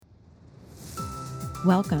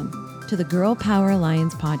Welcome to the Girl Power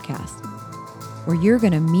Alliance podcast, where you're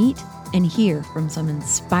going to meet and hear from some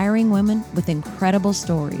inspiring women with incredible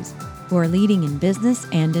stories who are leading in business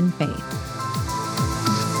and in faith.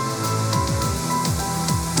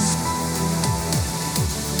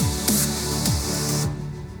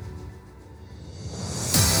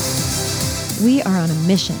 We are on a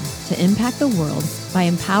mission to impact the world by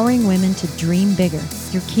empowering women to dream bigger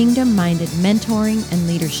through kingdom-minded mentoring and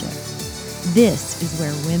leadership. This is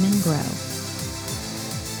where women grow.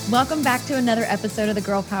 Welcome back to another episode of the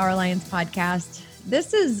Girl Power Alliance podcast.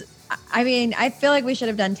 I feel like we should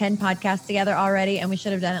have done 10 podcasts together already, and we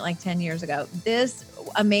should have done it like 10 years ago. This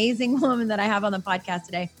amazing woman that I have on the podcast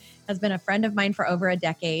today has been a friend of mine for over a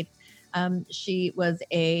decade. We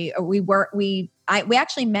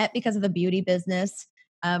actually met because of the beauty business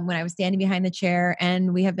when I was standing behind the chair,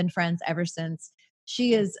 and we have been friends ever since.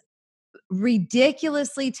 She is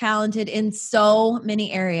ridiculously talented in so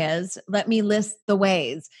many areas. Let me list the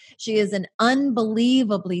ways. She is an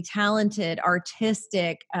unbelievably talented,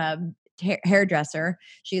 artistic hairdresser.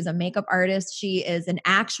 She is a makeup artist. She is an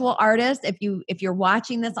actual artist. If you're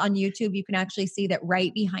watching this on YouTube, you can actually see that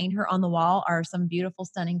right behind her on the wall are some beautiful,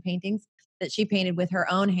 stunning paintings that she painted with her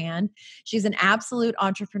own hand. She's an absolute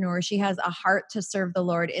entrepreneur. She has a heart to serve the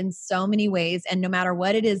Lord in so many ways. And no matter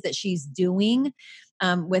what it is that she's doing,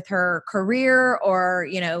 with her career or,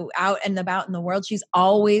 out and about in the world, she's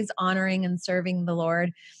always honoring and serving the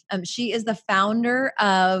Lord. She is the founder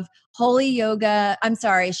of she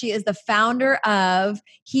is the founder of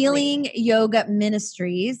Healing Yoga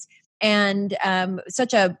Ministries. And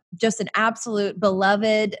just an absolute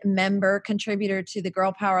beloved member, contributor to the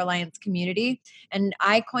Girl Power Alliance community. And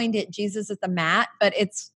I coined it Jesus at the Mat, but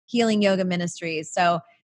it's Healing Yoga Ministries. So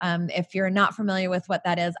if you're not familiar with what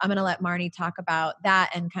that is, I'm going to let Marnie talk about that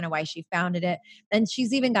and kind of why she founded it. Then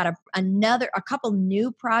she's even got a couple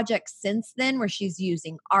new projects since then where she's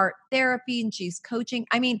using art therapy and she's coaching.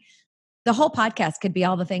 I mean, the whole podcast could be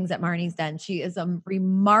all the things that Marnie's done. She is a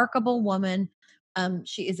remarkable woman.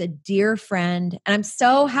 She is a dear friend, and I'm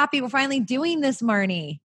so happy we're finally doing this,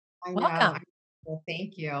 Marnie. I know. Welcome. Well,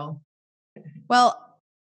 thank you. Well,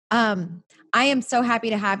 I am so happy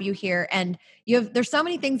to have you here, and there's so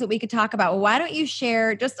many things that we could talk about. Well, why don't you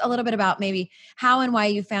share just a little bit about maybe how and why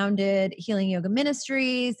you founded Healing Yoga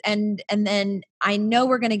Ministries, and then I know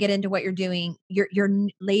we're going to get into what you're doing, your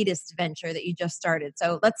latest venture that you just started.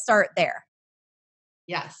 So let's start there.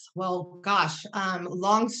 Yes. Well, gosh,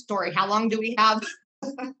 long story. How long do we have?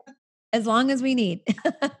 As long as we need.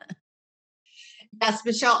 Yes,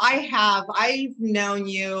 Michelle, I've known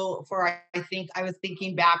you for, I think I was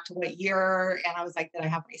thinking back to what year, and I was like, did I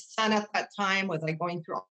have my son at that time? Was I going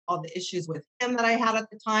through all the issues with him that I had at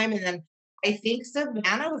the time? And then I think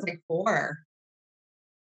Savannah was like 4.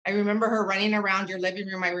 I remember her running around your living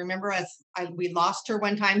room. I remember we lost her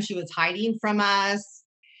one time. She was hiding from us.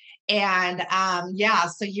 And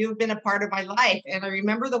so you've been a part of my life. And I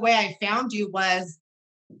remember the way I found you was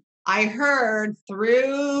I heard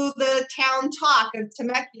through the town talk of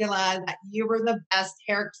Temecula that you were the best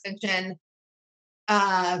hair extension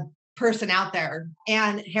person out there.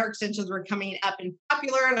 And hair extensions were coming up and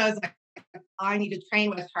popular. And I was like, I need to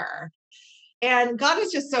train with her. And God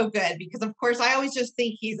is just so good because, of course, I always just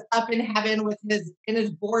think he's up in heaven in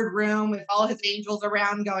his boardroom with all his angels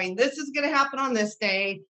around going, this is going to happen on this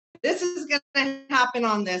day. This is going to happen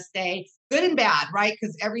on this day, good and bad, right?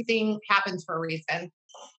 Because everything happens for a reason.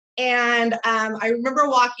 And I remember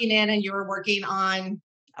walking in and you were working on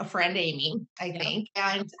a friend, Amy, I think,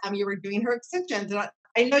 and you were doing her extensions. And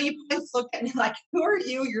I know you probably looked at me like, who are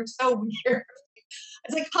you? You're so weird. I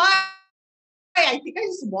was like, hi. I think I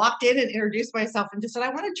just walked in and introduced myself and just said, I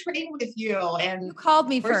want to train with you. And You called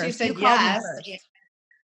me first. You said yes.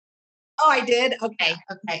 Oh, I did? Okay.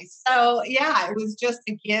 Okay. So yeah, it was just,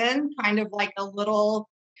 again, kind of like I love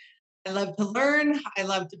to learn. I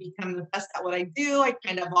love to become the best at what I do. I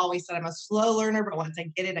kind of always said I'm a slow learner, but once I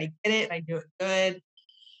get it, I get it and I do it good.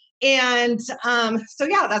 And so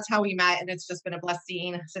yeah, that's how we met. And it's just been a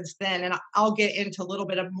blessing since then. And I'll get into a little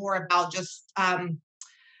bit more about just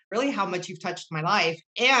really how much you've touched my life.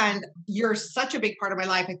 And you're such a big part of my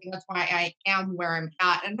life. I think that's why I am where I'm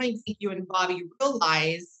at. And I think you and Bobby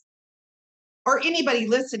realize, or anybody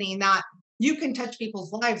listening, that you can touch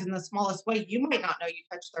people's lives in the smallest way. You might not know you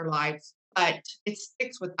touched their lives, but it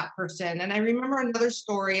sticks with that person. And I remember another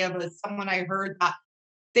story of someone I heard that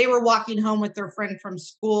they were walking home with their friend from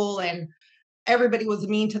school and everybody was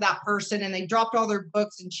mean to that person and they dropped all their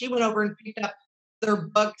books and she went over and picked up their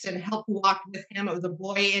books and helped walk with him. It was a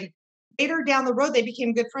boy. And later down the road, they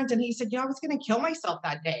became good friends. And he said, I was going to kill myself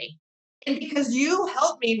that day. And because you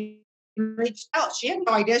helped me reached out. She had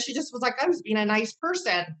no idea. She just was like, I was being a nice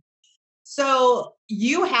person. So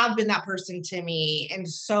you have been that person to me in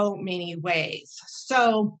so many ways.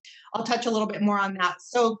 So I'll touch a little bit more on that.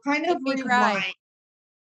 So kind of Make me cry. rewind.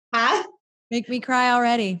 Huh? Make me cry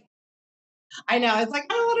already. I know. It's like,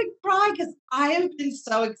 I don't want to cry because I have been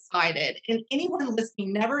so excited. And anyone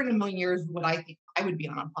listening, never in a million years would I think I would be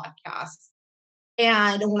on a podcast.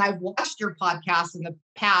 And when I've watched your podcast in the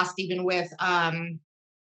past, even with, I'm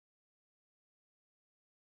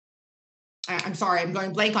sorry, I'm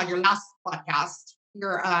going blank on your last podcast.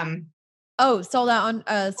 Your Sold out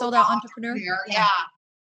entrepreneur. Yeah.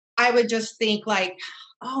 I would just think like,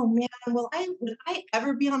 oh man, would I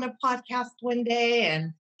ever be on a podcast one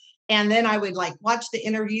day? And then I would like watch the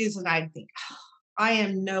interviews and I'd think, oh, I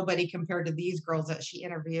am nobody compared to these girls that she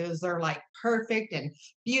interviews. They're like perfect and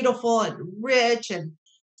beautiful and rich and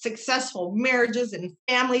successful marriages and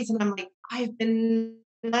families. And I'm like, I've been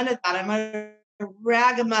none of that. I'm a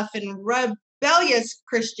ragamuffin, rebellious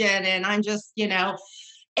Christian. And I'm just,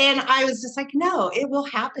 and I was just like, no, it will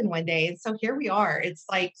happen one day. And so here we are. It's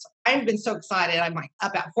like, I've been so excited. I'm like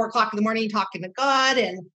up at 4:00 in the morning talking to God.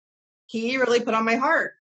 And he really put on my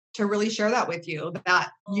heart to really share that with you,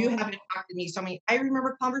 that you have impacted me so many. I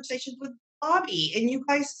remember conversations with Bobby, and you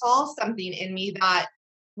guys saw something in me that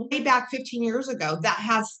way back 15 years ago that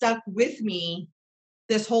has stuck with me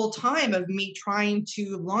this whole time of me trying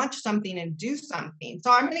to launch something and do something.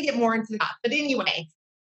 So I'm going to get more into that. But anyway,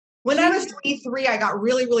 when I was 23, I got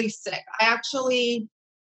really, really sick. I actually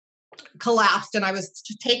collapsed and I was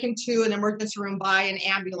taken to an emergency room by an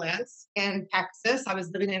ambulance in Texas. I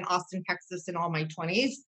was living in Austin, Texas in all my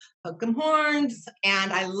 20s, hook 'em horns,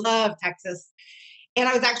 and I love Texas. And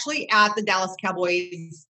I was actually at the Dallas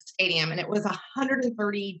Cowboys stadium and it was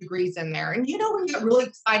 130 degrees in there. And when you get really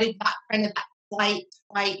excited, that kind of that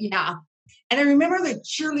flight, yeah. And I remember the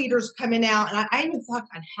cheerleaders coming out and I even thought,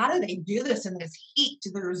 God, how do they do this in this heat?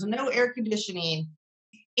 There was no air conditioning.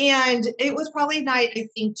 And it was probably a night, I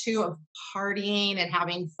think, too, of partying and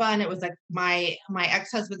having fun. It was like my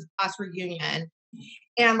ex-husband's class reunion.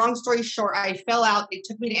 And long story short, I fell out. They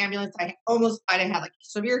took me to ambulance. I almost died. I had like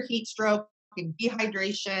severe heat stroke and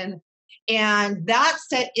dehydration. And that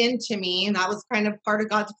set into me, and that was kind of part of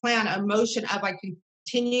God's plan, emotion of I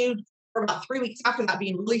continued for about 3 weeks after that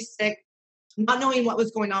being really sick, not knowing what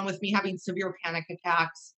was going on with me, having severe panic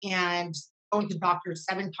attacks and going to doctors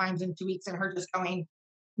 7 times in 2 weeks and her just going,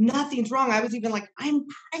 nothing's wrong. I was even like, I'm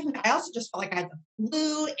pregnant. I also just felt like I had the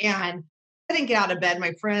flu and I didn't get out of bed.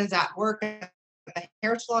 My friends at work at the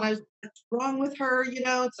hair salon, I was, what's wrong with her?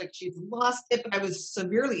 It's like she's lost it. But I was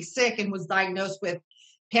severely sick and was diagnosed with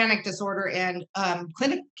panic disorder and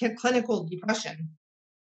clinical depression.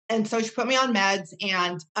 And so she put me on meds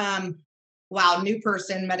and wow, new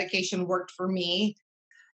person, medication worked for me.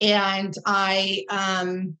 And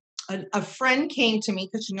a friend came to me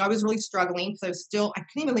because she knew I was really struggling. So I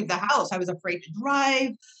couldn't even leave the house. I was afraid to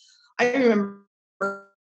drive. I remember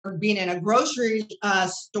being in a grocery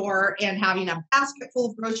store and having a basket full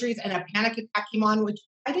of groceries and a panic attack came on, which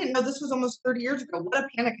I didn't know this was almost 30 years ago. What a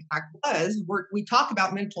panic attack was. We talk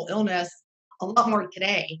about mental illness a lot more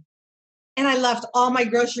today. And I left all my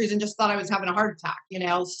groceries and just thought I was having a heart attack,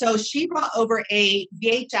 So she brought over a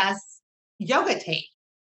VHS yoga tape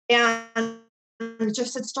and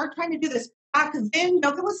just said, start trying to do this. Back then,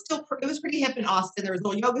 yoga was it was pretty hip in Austin. There was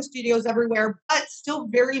little yoga studios everywhere, but still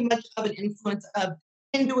very much of an influence of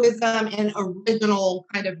Hinduism and original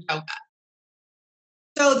kind of yoga.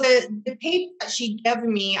 So the tape that she gave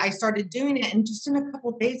me, I started doing it. And just in a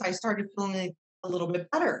couple of days, I started feeling a little bit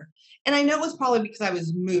better. And I know it was probably because I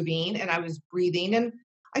was moving and I was breathing. And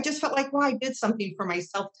I just felt like, well, I did something for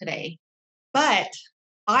myself today. But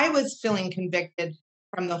I was feeling convicted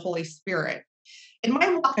from the Holy Spirit. In my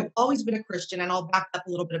walk, I've always been a Christian, and I'll back up a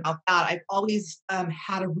little bit about that. I've always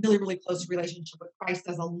had a really, really close relationship with Christ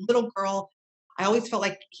as a little girl. I always felt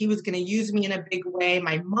like he was going to use me in a big way.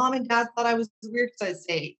 My mom and dad thought I was weird because I'd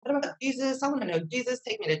say, what about Jesus? I want to know Jesus.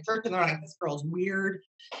 Take me to church. And they're like, this girl's weird.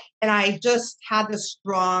 And I just had this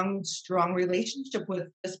strong, strong relationship with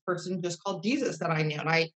this person just called Jesus that I knew.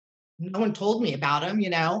 And no one told me about him,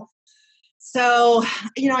 So,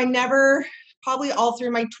 I never, probably all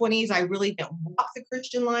through my 20s, I really didn't walk the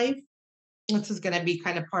Christian life. This is going to be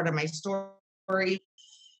kind of part of my story.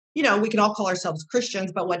 We can all call ourselves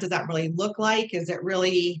Christians, but what does that really look like? Is it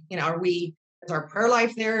really, is our prayer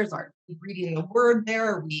life there? Is our reading the word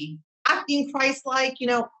there? Are we acting Christ-like?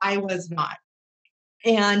 I was not.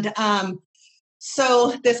 And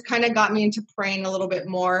so this kind of got me into praying a little bit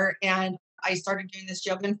more. And I started doing this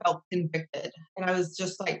yoga and felt convicted. And I was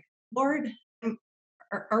just like, Lord,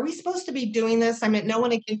 are we supposed to be doing this? I mean, no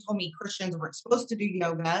one again told me Christians weren't supposed to do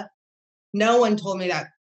yoga. No one told me that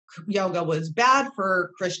yoga was bad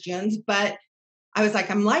for Christians, but I was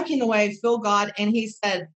like, I'm liking the way I feel God. And he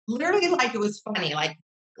said, literally, like it was funny, like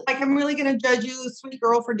I'm really going to judge you, sweet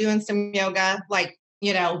girl, for doing some yoga, like,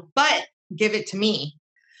 but give it to me.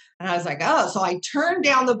 And I was like, oh, so I turned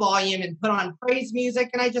down the volume and put on praise music,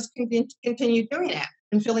 and I just continued doing it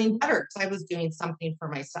and feeling better because I was doing something for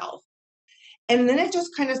myself. And then it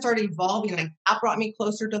just kind of started evolving. Like that brought me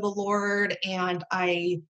closer to the Lord, and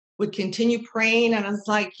I would continue praying. And I was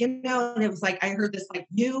like, and it was like I heard this, like,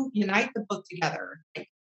 you unite the book together, like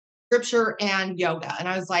scripture and yoga. And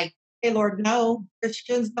I was like, hey, Lord, no,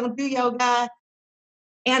 Christians don't do yoga.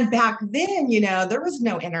 And back then, there was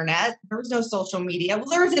no internet, there was no social media. Well,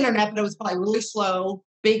 there was internet, but it was probably really slow,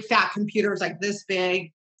 big fat computers like this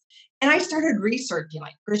big. And I started researching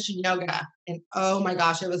like Christian yoga, and oh my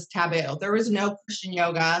gosh, it was taboo. There was no Christian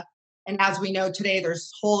yoga. And as we know today,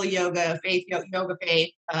 there's holy yoga, faith yoga,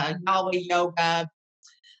 faith, Yahweh yoga.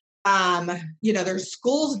 There's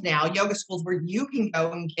schools now, yoga schools, where you can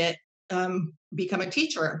go and get become a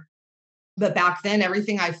teacher. But back then,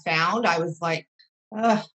 everything I found, I was like,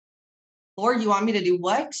 Lord, you want me to do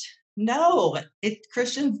what? No,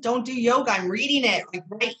 Christians don't do yoga. I'm reading it like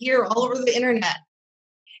right here, all over the internet.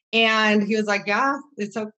 And he was like, yeah,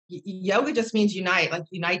 yoga just means unite, like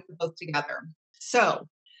unite the both together. So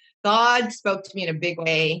God spoke to me in a big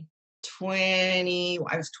way. I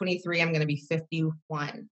was 23, I'm going to be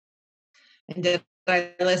 51. And did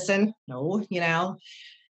I listen? No,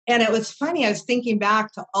 And it was funny. I was thinking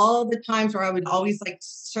back to all the times where I would always like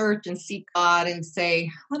search and seek God and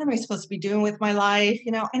say, what am I supposed to be doing with my life? I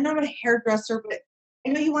know I'm a hairdresser, but I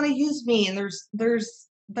know you want to use me. And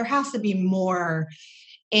there has to be more.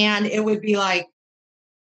 And it would be like,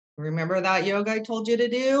 remember that yoga I told you to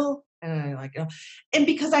do? And I'm like, oh. And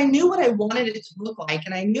because I knew what I wanted it to look like,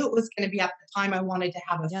 and I knew it was going to be at the time I wanted to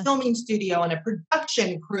have a filming studio and a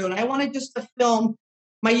production crew, and I wanted just to film.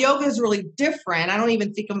 My yoga is really different. I don't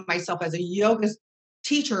even think of myself as a yoga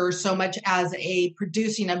teacher so much as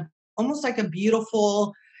producing almost like a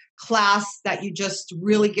beautiful class that you just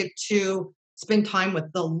really get to spend time with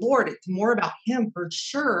the Lord. It's more about Him for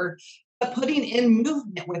sure. But putting in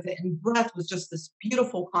movement with it and breath was just this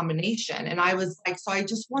beautiful combination. And I was like, so I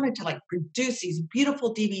just wanted to like produce these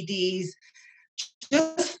beautiful DVDs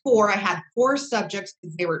I had 4 subjects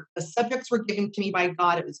because the subjects were given to me by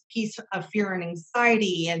God. It was peace, of fear, and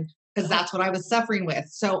anxiety. And because that's what I was suffering with.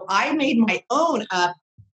 So I made my own up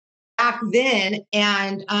back then,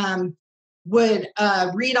 and would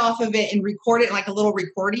read off of it and record it like a little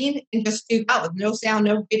recording, and just do that with no sound,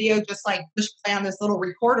 no video, just like push play on this little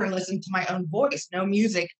recorder and listen to my own voice, no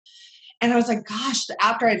music. And I was like, gosh,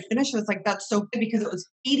 after I'd finished, I was like, that's so good, because it was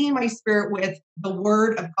feeding my spirit with the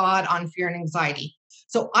word of God on fear and anxiety.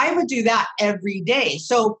 So I would do that every day.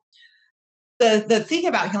 So the thing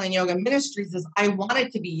about Healing Yoga Ministries is I want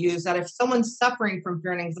it to be used that if someone's suffering from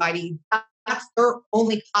fear and anxiety, that's their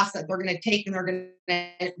only class that they're going to take, and they're going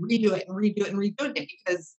to redo it and redo it and redo it,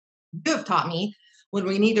 because you have taught me when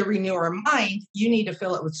we need to renew our mind, you need to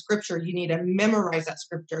fill it with scripture. You need to memorize that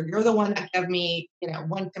scripture. You're the one that gave me,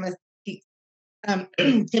 1 Timothy,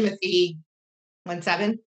 Timothy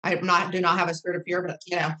 1:7. Do not have a spirit of fear, but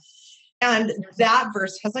and that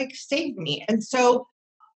verse has like saved me. And so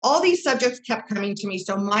all these subjects kept coming to me.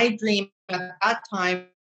 So my dream at that time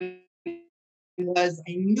was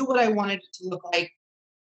I knew what I wanted it to look like,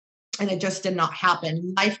 and it just did not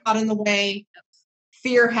happen. Life got in the way.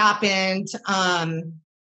 Fear happened.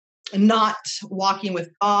 Not walking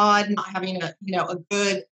with God, not having a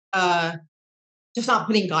good, just not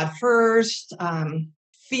putting God first.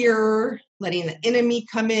 Fear, letting the enemy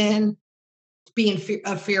come in, being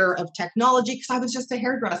a fear of technology, because I was just a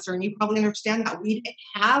hairdresser, and you probably understand that we didn't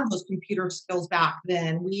have those computer skills back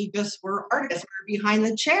then. We just were artists. We were behind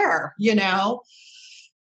the chair,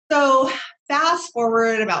 So fast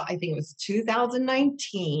forward about, I think it was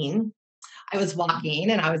 2019, I was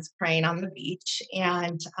walking and I was praying on the beach,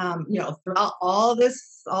 and throughout all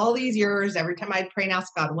these years, every time I'd pray and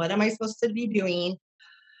ask God, what am I supposed to be doing?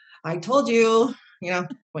 I told you,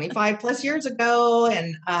 25 plus years ago,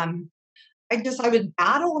 and I would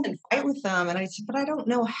battle and fight with them. And I said, but I don't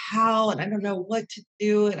know how, and I don't know what to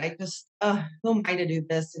do. And I just, who am I to do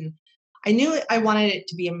this? And I knew I wanted it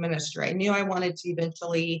to be a ministry. I knew I wanted to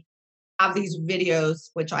eventually have these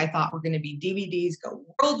videos, which I thought were going to be DVDs, go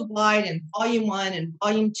worldwide, and volume 1 and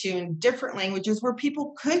volume 2 in different languages, where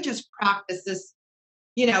people could just practice this,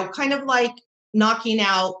 kind of like knocking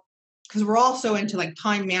out, because we're also into like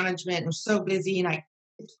time management. We're so busy, and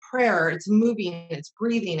it's prayer, it's moving, it's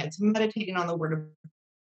breathing, it's meditating on the word of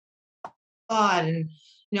And,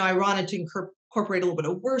 I wanted to incorporate a little bit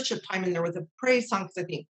of worship time in there with a praise song because I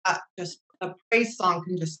think just a praise song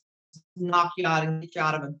can just knock you out and get you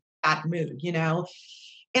out of a bad mood.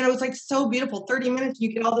 And it was like so beautiful. 30 minutes,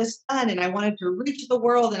 you get all this done. And I wanted to reach the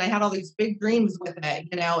world and I had all these big dreams with it.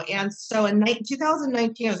 And so in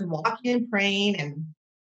 2019, I was walking and praying and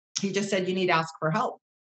he just said, you need to ask for help.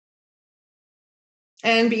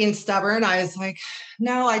 And being stubborn, I was like,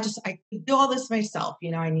 no, I could do all this myself.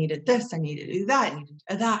 I needed this, I needed to do that, I needed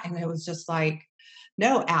to do that. And it was just like,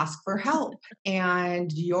 no, ask for help.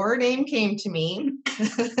 And your name came to me.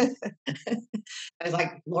 I was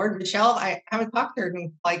like, Lord, Michelle, I haven't talked to her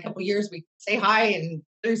in like a couple of years. We say hi and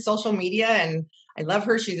through social media and I love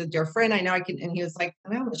her. She's a dear friend. I know I can. And he was like,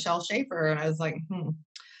 I know Michelle Schaefer. And I was like, all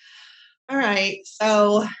right.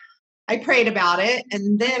 So I prayed about it.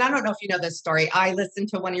 And then I don't know if you know this story. I listened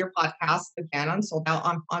to one of your podcasts again on Sold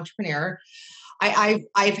Out Entrepreneur.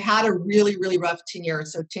 I've had a really, really rough 10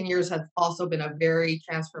 years. So 10 years has also been a very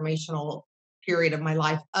transformational period of my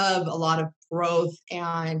life of a lot of growth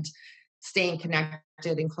and staying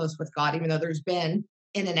connected and close with God, even though there's been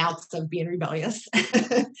in and outs of being rebellious.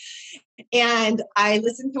 And I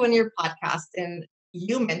listened to one of your podcasts and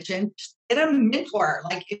you mentioned get a mentor.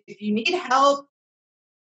 Like if you need help,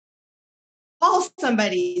 call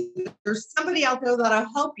somebody. There's somebody out there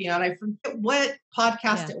that'll help you. And I forget what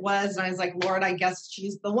podcast it was. And I was like, Lord, I guess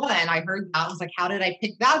she's the one. I heard that. I was like, how did I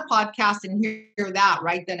pick that podcast and hear that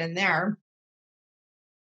right then and there?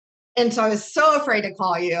 And so I was so afraid to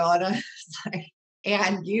call you. And I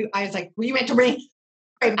was like, well, you meant to pray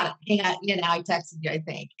about it. And, I texted you, I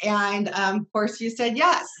think. And of course you said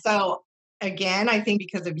yes. So again, I think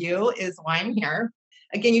because of you is why I'm here.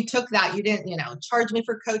 Again, you took that. You didn't, charge me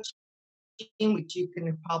for coaching, which you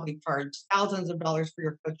can probably charge thousands of dollars for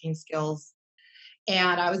your coaching skills.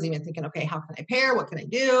 And I was even thinking, okay, how can I pay her? What can I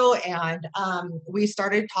do? And we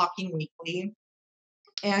started talking weekly.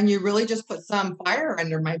 And you really just put some fire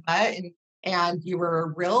under my butt and you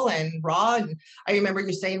were real and raw. And I remember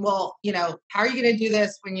you saying, well, how are you going to do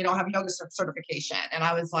this when you don't have yoga certification? And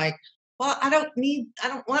I was like, well, I don't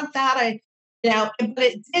want that. But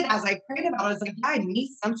it did, as I prayed about it, I was like, yeah, I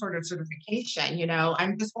need some sort of certification.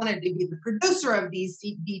 I just wanted to be the producer of these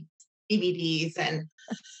DVDs. And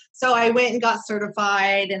so I went and got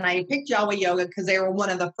certified and I picked Jawa Yoga because they were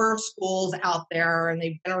one of the first schools out there and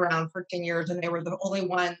they've been around for 10 years and they were the only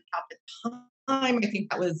one at the time, I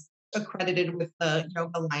think, that was accredited with the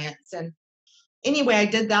Yoga Alliance. And anyway, I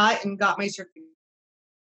did that and got my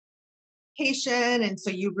certification. And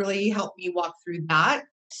so you really helped me walk through that.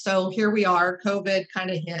 So here we are, COVID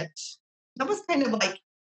kind of hit. That was kind of like,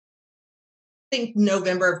 I think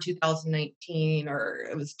November of 2019, or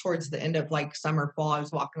it was towards the end of like summer, fall. I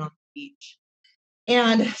was walking on the beach.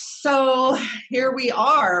 And so here we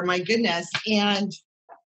are, my goodness. And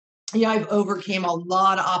I've overcame a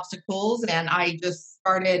lot of obstacles and I just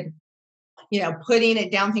started, putting it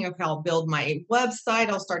down, thinking, okay, I'll build my website.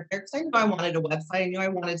 I'll start there because I knew I wanted a website. I knew I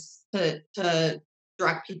wanted to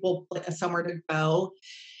direct people somewhere to go.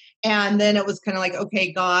 And then it was kind of like,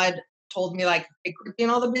 okay, God told me like, hey, quit doing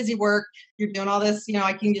all the busy work. You're doing all this,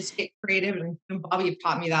 I can just get creative. And Bobby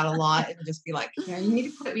taught me that a lot and just be like, you need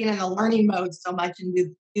to quit being in the learning mode so much and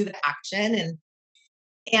do the action.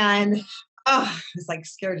 And I was like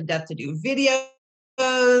scared to death to do videos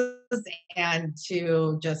and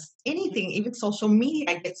to just anything, even social media.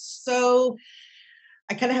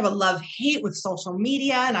 I kind of have a love-hate with social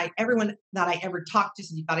media, and everyone that I ever talked to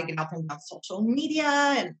said, you got to get out there about social media.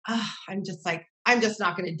 And I'm just like, I'm just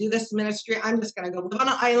not going to do this ministry. I'm just going to go live on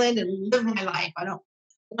an island and live my life. I don't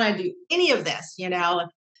want to do any of this,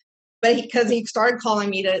 but because he started calling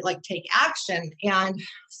me to like take action. And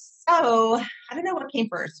so I don't know what came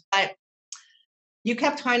first, but you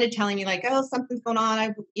kept kind of telling me like, oh, something's going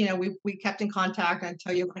on. We kept in contact and I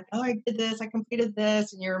tell you like, oh, I did this, I completed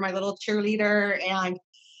this, and you're my little cheerleader. And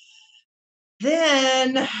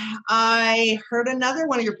then I heard another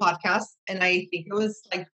one of your podcasts, and I think it was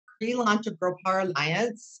like pre-launch of Girl Power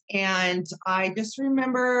Alliance. And I just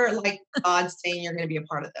remember like God saying, you're going to be a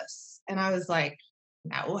part of this. And I was like,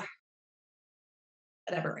 no,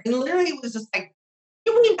 whatever. And literally it was just like,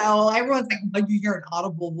 everyone's like, well, you hear an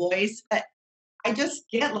audible voice, but I just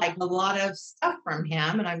get like a lot of stuff from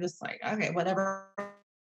him. And I'm just like, okay, whatever.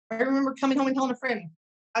 I remember coming home and telling a friend,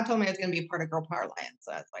 I told me I was going to be a part of Girl Power Alliance.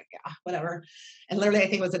 So I was like, yeah, whatever. And literally, I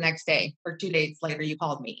think it was the next day or 2 days later, you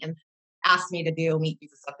called me and asked me to do Meet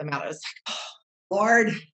Jesus at the Mount. I was like, oh,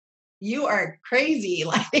 Lord, you are crazy.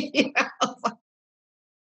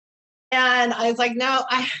 And I was like, no,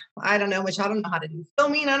 I don't know, Michelle. I don't know how to do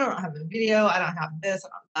filming. I don't have a video. I don't have this. I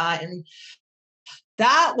don't have that. And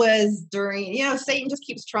that was during, Satan just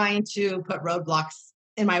keeps trying to put roadblocks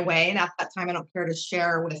in my way. And at that time, I don't care to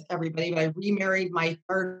share with everybody, but I remarried my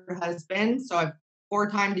third husband. So I've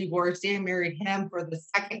 4-time divorcee. I married him for the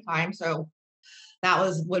second time. So that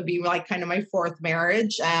would be like kind of my fourth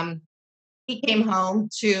marriage. He came home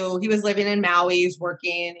he was living in Maui, he's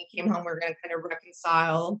working. He came home, we are going to kind of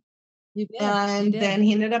reconcile. You did. And then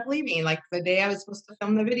he ended up leaving like the day I was supposed to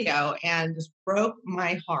film the video, and just broke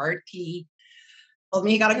my heart. He told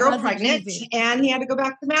me he got a girl pregnant and he had to go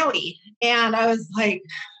back to Maui. And I was like,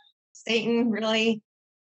 Satan, really?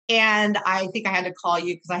 And I think I had to call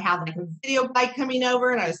you because I had like a video guy coming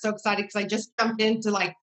over, and I was so excited because I just jumped into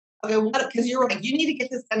like, okay, what? Because you were like, you need to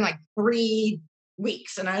get this done in like 3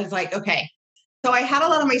 weeks. And I was like, okay. So I had a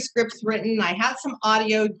lot of my scripts written. I had some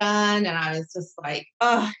audio done, and I was just like,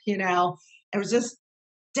 oh, I was just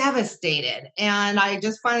devastated. And I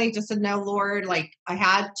just finally just said, no, Lord, like I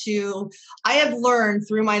have learned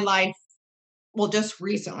through my life, well, just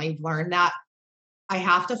recently learned that I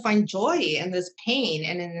have to find joy in this pain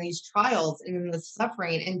and in these trials and in this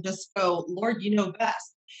suffering, and just go, Lord, you know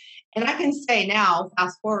best. And I can say now,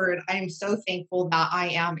 fast forward, I am so thankful that I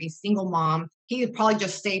am a single mom. He probably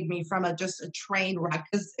just saved me from just a train wreck,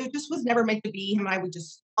 because it just was never meant to be. Him and I would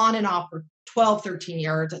just on and off for 12, 13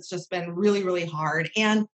 years. It's just been really, really hard.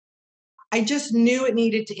 And I just knew it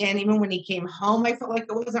needed to end. Even when he came home, I felt like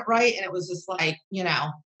it wasn't right. And it was just like,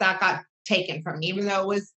 that got taken from me, even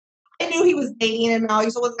though I knew he was dating him now.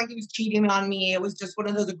 So it wasn't like he was cheating on me. It was just one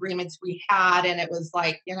of those agreements we had. And it was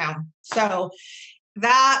like, so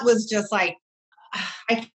that was just like,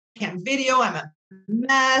 I can't video. I'm a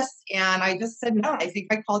mess. And I just said, no, I think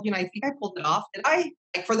I called you and I think I pulled it off. Did I?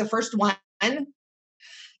 Like for the first one?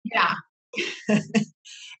 Yeah.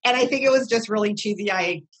 And I think it was just really cheesy.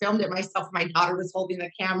 I filmed it myself. My daughter was holding the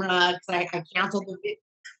camera because I canceled the video.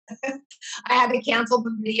 I had to cancel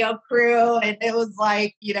the video crew. And it was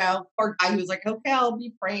like, poor guy who was like, okay, I'll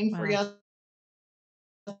be praying for you.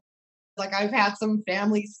 Like I've had some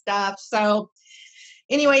family stuff. So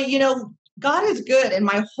anyway, God is good. And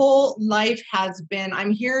my whole life has been,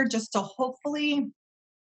 I'm here just to hopefully,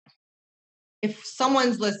 if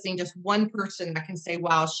someone's listening, just one person that can say,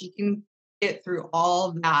 wow, she can get through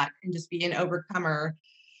all that and just be an overcomer,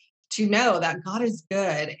 to know that God is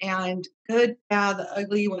good, and good, bad, the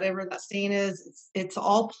ugly, whatever that saying is, it's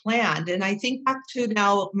all planned. And I think back to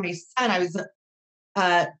now my son, I was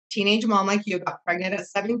a teenage mom like you, got pregnant at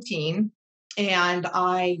 17. And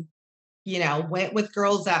I went with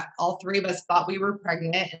girls that all three of us thought we were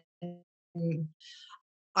pregnant. And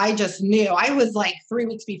I just knew. I was like 3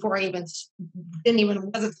 weeks before I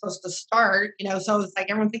wasn't supposed to start, so it was like,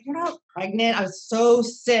 everyone's like, you're not pregnant. I was so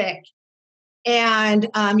sick. And,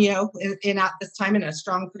 in at this time in a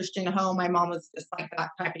strong Christian home, my mom was just like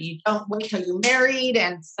that type of, you don't wait till you're married.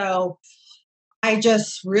 And so I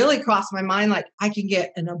just really crossed my mind, like I can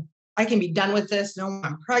be done with this. No,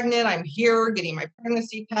 I'm pregnant. I'm here getting my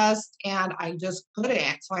pregnancy test. And I just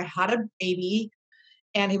couldn't. So I had a baby,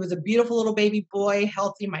 and he was a beautiful little baby boy,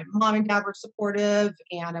 healthy. My mom and dad were supportive,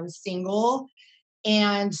 and I was single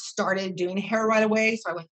and started doing hair right away.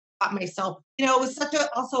 So I went, got myself, it was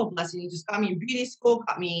also a blessing. He just got me in beauty school,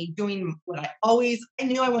 got me doing what I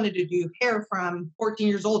knew I wanted to do hair from 14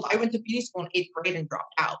 years old. I went to beauty school in 8th grade and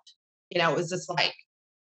dropped out. It was just like,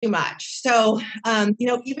 too much. So,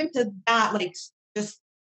 even to that, like, just,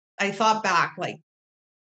 I thought back,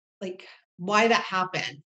 like why that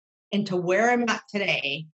happened and to where I'm at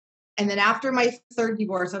today. And then after my third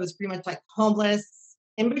divorce, I was pretty much like homeless.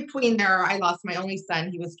 In between there, I lost my only son.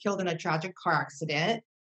 He was killed in a tragic car accident.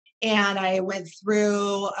 And I went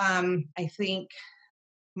through, I think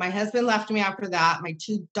my husband left me after that. My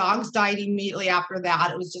 2 dogs died immediately after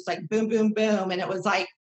that. It was just like boom, boom, boom. And it was like,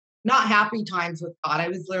 not happy times with God. I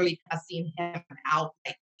was literally cussing him out.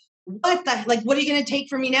 Like, what are you going to take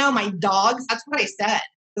from me now? My dogs? That's what I said,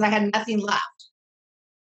 because I had nothing left.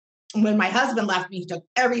 When my husband left me, he took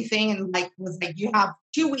everything and was like, you have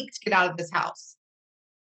 2 weeks to get out of this house.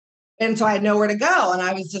 And so I had nowhere to go. And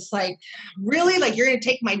I was just like, really? Like, you're going to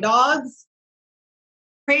take my dogs?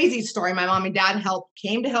 Crazy story. My mom and dad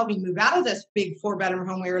came to help me move out of this big 4-bedroom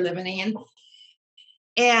home we were living in.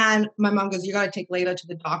 And my mom goes, you got to take Layla to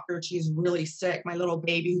the doctor. She's really sick. My little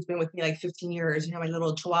baby who's been with me like 15 years, my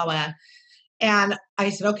little chihuahua. And I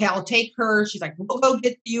said, okay, I'll take her. She's like, we'll go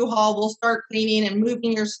get the U-Haul. We'll start cleaning and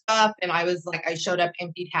moving your stuff. And I was like, I showed up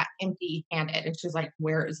empty-handed. And she's like,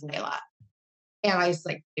 where is Layla? And I was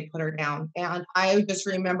like, they put her down. And I just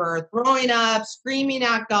remember throwing up, screaming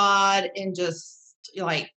at God, and just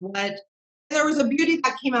like, what there was a beauty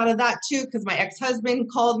that came out of that too, because my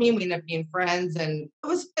ex-husband called me and we ended up being friends, and it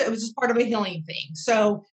was just part of a healing thing.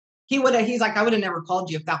 So he's like, I would have never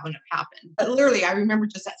called you if that wouldn't have happened. But literally, I remember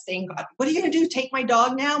just that saying, God, what are you gonna do? Take my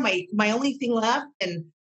dog now? My only thing left? And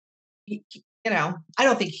I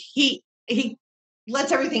don't think he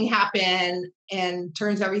lets everything happen and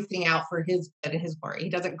turns everything out for his good and his glory. He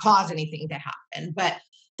doesn't cause anything to happen. But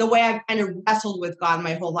the way I've kind of wrestled with God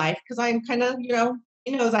my whole life, because I'm kind of,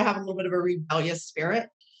 he knows I have a little bit of a rebellious spirit.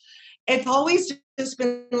 It's always just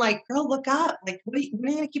been like, girl, look up. Like, what are you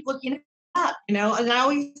going to keep looking up? And I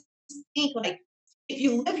always think, like, if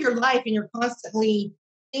you live your life and you're constantly,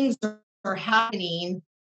 things are happening,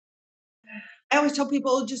 I always tell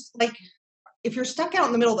people, just like, if you're stuck out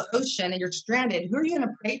in the middle of the ocean and you're stranded, who are you going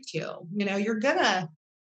to pray to? You're going to,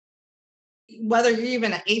 whether you're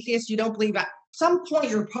even an atheist, you don't believe, at some point,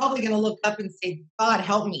 you're probably going to look up and say, God,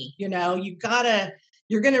 help me. You're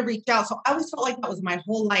going to reach out. So I always felt like that was my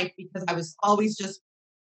whole life, because I was always just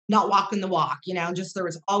not walking the walk, just there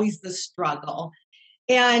was always this struggle.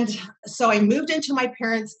 And so I moved into my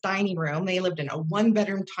parents' dining room. They lived in a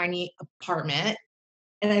 1-bedroom tiny apartment.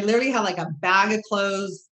 And I literally had like a bag of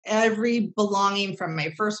clothes, every belonging from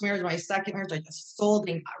my first marriage, my second marriage, I just sold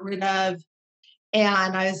and got rid of.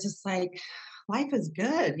 And I was just like, life is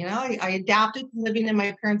good. I adapted to living in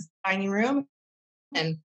my parents' dining room.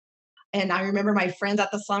 And I remember my friends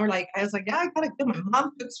at the salon were like, I was like, yeah, I got it good. My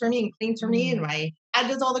mom cooks for me and cleans for me. And my dad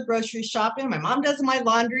does all the grocery shopping. My mom does my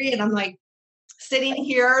laundry. And I'm like sitting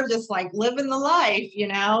here just like living the life,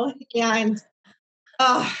 And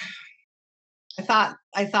I thought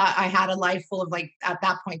I had a life full of, like, at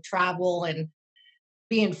that point, travel and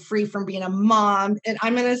being free from being a mom. And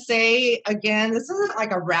I'm going to say again, this isn't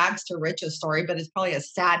like a rags to riches story, but it's probably a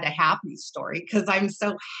sad to happy story, because I'm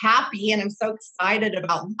so happy and I'm so excited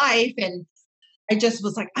about life. And I just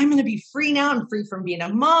was like, I'm going to be free now. I'm free from being a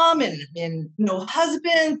mom and no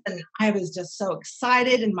husband. And I was just so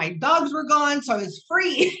excited, and my dogs were gone. So I was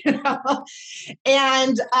free,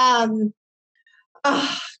 And,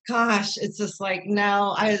 oh gosh, it's just like,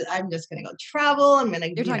 no, I'm just going to go travel. I'm going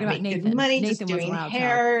to You're talking about make Nathan. good money Nathan just was a doing wild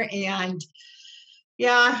hair. child. And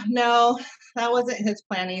yeah, no, that wasn't his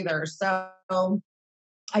plan either. So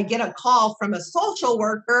I get a call from a social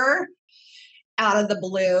worker out of the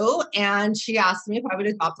blue, and she asked me if I would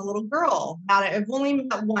adopt a little girl. Now, I've only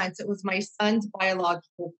met once. It was my son's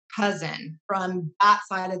biological cousin from that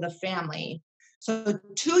side of the family. So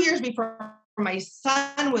 2 years before my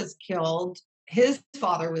son was killed, his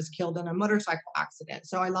father was killed in a motorcycle accident.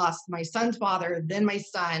 So I lost my son's father, then my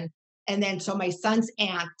son, and then so my son's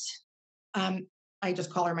aunt, I just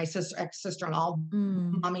call her my ex-sister-in-law,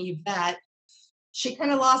 Mommy Yvette. She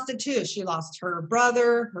kind of lost it too. She lost her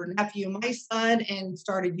brother, her nephew, my son, and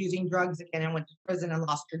started using drugs again and went to prison and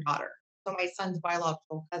lost her daughter. So my son's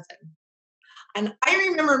biological cousin. And I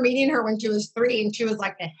remember meeting her when she was 3, and she was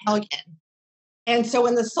like a hellion. And so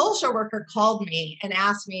when the social worker called me and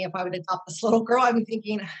asked me if I would adopt this little girl, I'm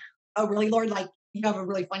thinking, oh, really, Lord? Like, you have a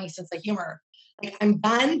really funny sense of humor. Like, I'm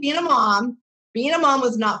done being a mom. Being a mom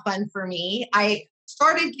was not fun for me. I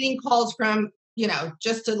started getting calls from,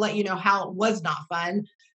 just to let you know how it was not fun,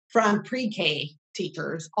 from pre-K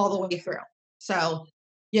teachers all the way through. So,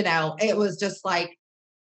 it was just like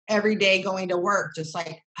every day going to work, just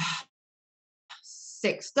like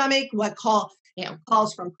sick stomach, calls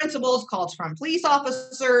from principals, calls from police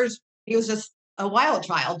officers. He was just a wild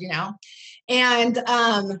child, and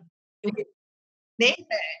Nathan,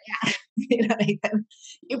 yeah, Nathan,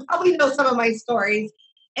 you probably know some of my stories.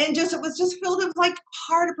 And it was just filled with like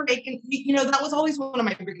heartbreak. And, that was always one of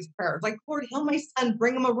my biggest prayers. Like, Lord, heal my son,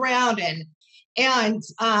 bring him around. And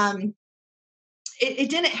it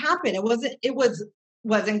didn't happen.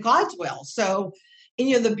 Wasn't God's will. So,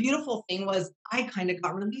 and, the beautiful thing was I kind of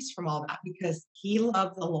got released from all that, because he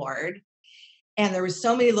loved the Lord. And there was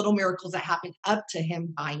so many little miracles that happened up to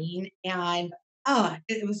him dying. And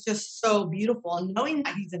it was just so beautiful. And knowing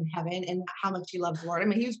that he's in heaven and how much he loves the Lord. I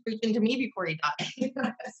mean, he was preaching to me before he died.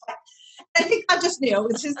 I think I just knew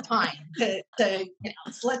it was his time to so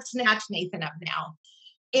let's snatch Nathan up now.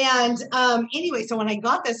 And anyway, so when I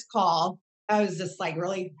got this call, I was just like,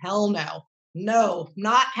 really, hell no,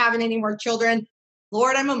 not having any more children.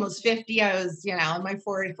 Lord, I'm almost 50. I was, in my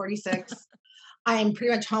 46. I'm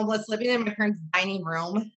pretty much homeless, living in my parents' dining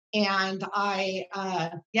room. And I,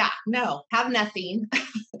 have nothing.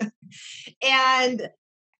 And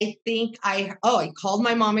I think I called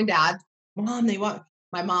my mom and dad. Mom,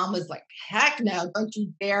 my mom was like, heck no, don't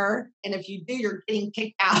you dare. And if you do, you're getting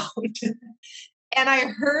kicked out. And I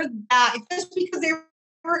heard that just because they were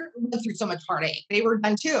going through so much heartache, they were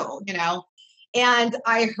done too, And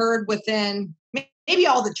I heard within maybe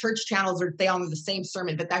all the church channels are they on the same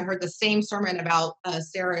sermon, but I heard the same sermon about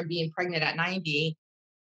Sarah being pregnant at 90.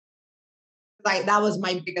 Like that was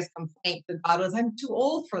my biggest complaint to God was I'm too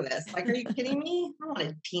old for this. Like, are you kidding me? I don't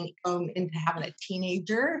want go into having a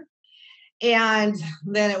teenager. And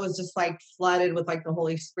then it was just like flooded with like the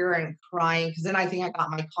Holy Spirit and crying. Because then I think I got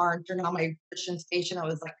my car and turned on my Christian station. I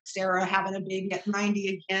was like, Sarah having a baby at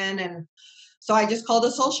 90 again. And so I just called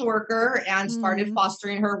a social worker and started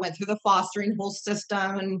fostering her, went through the fostering whole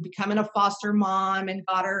system and becoming a foster mom and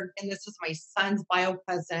got her. And this is my son's bio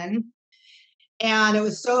cousin. And it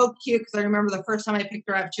was so cute because I remember the first time I picked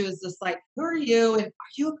her up, she was just like, who are you? And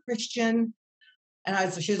are you a Christian?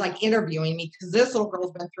 And she was like interviewing me because this little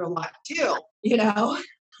girl's been through a lot too, you know?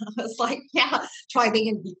 I was like, yeah, try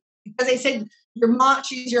thinking because they said your mom,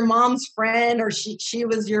 she's your mom's friend, or she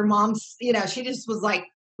was your mom's, you know, she just was like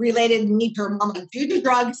related me to her mom. Like, do you do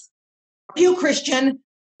drugs? Are you Christian?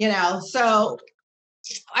 You know, so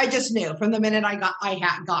I just knew from the minute I got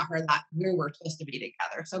her that we were supposed to be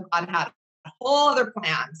together. So God had whole other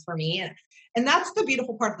plans for me. And that's the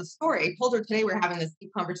beautiful part of the story. I told her today we were having this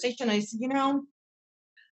deep conversation. I said, you know,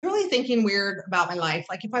 really thinking weird about my life.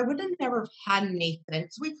 Like if I would have never had Nathan,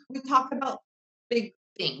 so we talk about big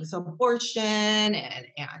things, abortion and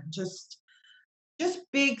just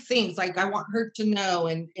big things. Like I want her to know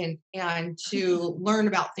and to learn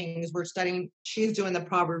about things. We're studying, she's doing the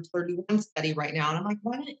Proverbs 31 study right now. And I'm like,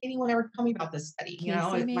 why didn't anyone ever tell me about this study? You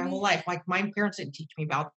know, Casey, my whole life, like my parents didn't teach me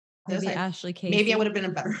about this. Maybe Ashley Casey. Maybe I would have been a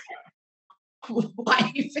better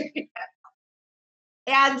wife.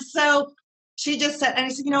 And so she just said, and I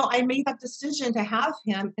said, you know, I made that decision to have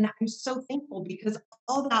him. And I'm so thankful because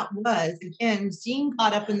all that was, again, seeing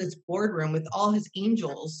God up in this boardroom with all his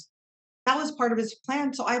angels, that was part of his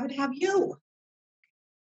plan. So I would have you.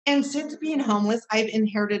 And since being homeless, I've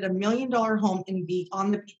inherited $1 million home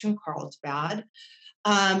on the beach in Carlsbad.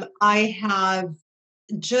 I have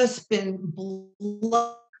just been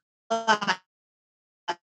blessed,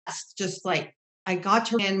 just like I got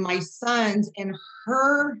to, and my sons and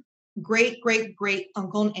her great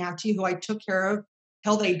uncle and auntie who I took care of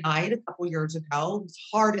till they died a couple years ago. It was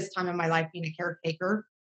the hardest time in my life being a caretaker,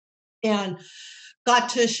 and got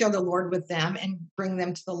to share the Lord with them and bring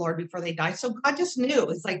them to the Lord before they die. So God just knew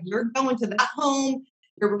it's like you're going to that home,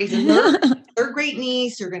 you're raising their great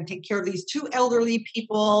niece, you're going to take care of these two elderly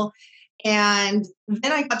people. And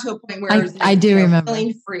then I got to a point where I do remember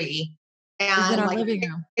feeling free. And like, living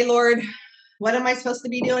room. Hey Lord, what am I supposed to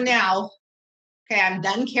be doing now? Okay, I'm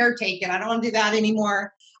done caretaking. I don't want to do that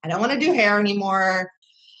anymore. I don't want to do hair anymore.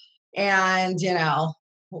 And, you know,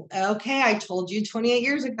 okay, I told you 28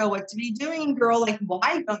 years ago what to be doing, girl. Like,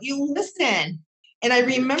 why don't you listen? And I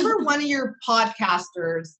remember one of your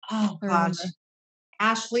podcasters, oh gosh,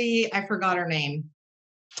 Ashley, I forgot her name.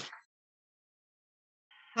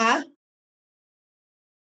 Huh?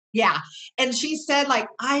 Yeah. And she said, like,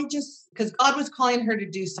 because God was calling her to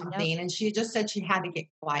do something, and she just said she had to get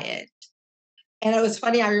quiet. And it was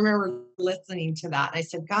funny. I remember listening to that. And I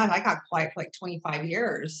said, God, I got quiet for like 25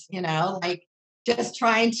 years, you know, like just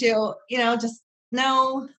trying to, you know, just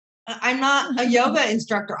no, I'm not a yoga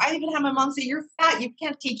instructor. I even had my mom say, you're fat. You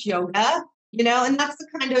can't teach yoga, you know, and that's the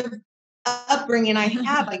kind of upbringing I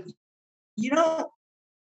had. Like, you're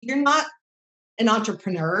not an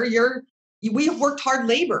entrepreneur. We worked hard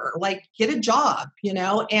labor, like get a job, you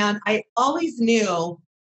know, and I always knew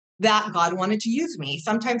that God wanted to use me.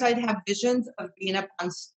 Sometimes I'd have visions of being up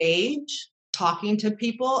on stage, talking to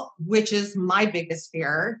people, which is my biggest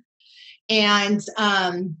fear. And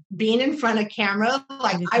being in front of camera,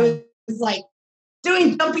 like I was like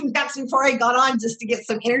doing jumping jacks before I got on just to get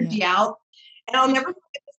some energy out. And I'll never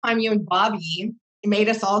forget the time you and Bobby made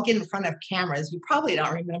us all get in front of cameras. You probably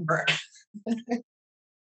don't remember.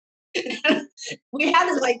 We had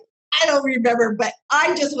to like, I don't remember, but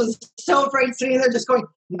I just was so afraid sitting there just going,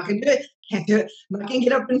 I'm not going to do it. Can't do it. I'm not going to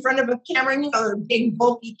get up in front of a camera, you know, big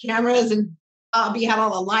bulky cameras, and Bobby had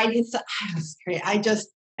all the lighting stuff. I was great.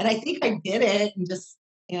 And I think I did it and just,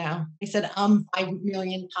 you know, I said 5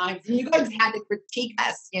 million times, and you guys had to critique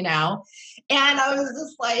us, you know, and I was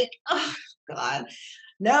just like, oh God,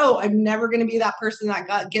 no, I'm never going to be that person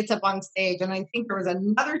that gets up on stage. And I think there was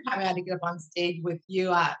another time I had to get up on stage with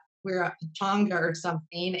you we were at Tonga or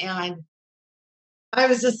something, and I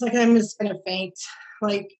was just like, I'm just gonna faint.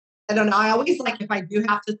 Like, I don't know. I always like if I do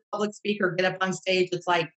have to public speak or get up on stage, it's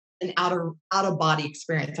like an out of body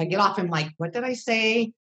experience. I get off and like, what did I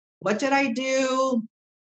say? What did I do?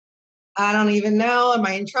 I don't even know. Am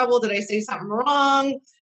I in trouble? Did I say something wrong?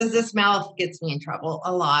 Because this mouth gets me in trouble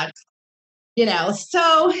a lot.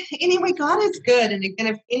 So anyway, God is good. And again,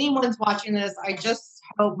 if anyone's watching this, I just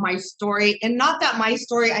hope my story, and not that my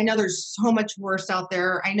story, I know there's so much worse out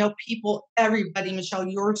there. I know people, everybody, Michelle,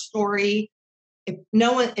 your story.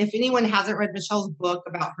 If anyone hasn't read Michelle's book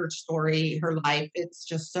about her story, her life, it's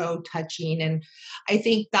just so touching. And I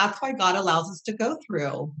think that's why God allows us to go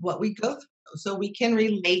through what we go through so we can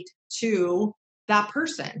relate to that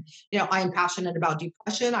person. I'm passionate about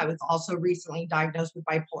depression. I was also recently diagnosed with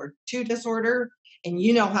bipolar 2 disorder, and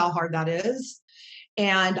you know how hard that is.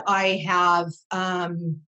 And I have,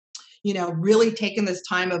 really taken this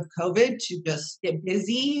time of COVID to just get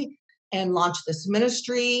busy and launch this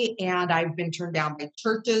ministry. And I've been turned down by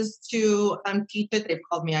churches to teach it. They've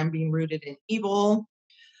called me I'm being rooted in evil.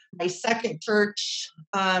 My second church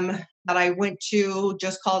that I went to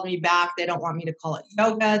just called me back. They don't want me to call it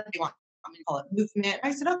yoga. They want me to call it movement.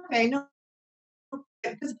 I said, okay, no,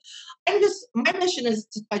 because my mission is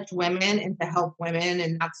to touch women and to help women,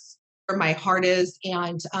 and that's where my heart is.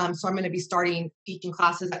 And so I'm going to be starting teaching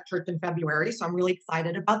classes at church in February. So I'm really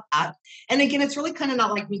excited about that. And again, it's really kind of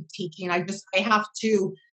not like me teaching. I have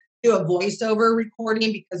to do a voiceover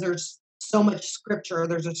recording because there's so much scripture.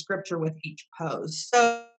 There's a scripture with each pose.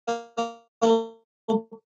 So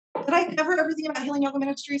did I cover everything about Healing Yoga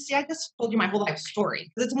Ministry? See, I just told you my whole life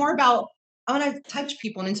story because it's more about I want to touch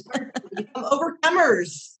people and inspire people to become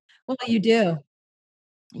overcomers. Well, you do.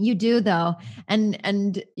 You do though.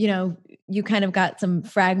 And you kind of got some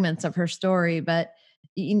fragments of her story, but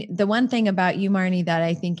the one thing about you, Marnie, that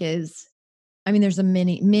I think is, I mean, there's a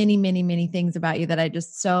many, many, many, many things about you that I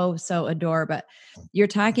just so, so adore, but you're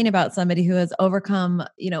talking about somebody who has overcome,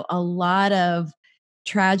 a lot of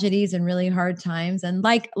tragedies and really hard times. And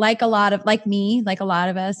like a lot of, like me, like a lot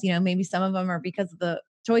of us, maybe some of them are because of the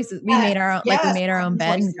choices we made our own, like we Yes, made our own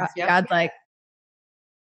bed and choices. Yep.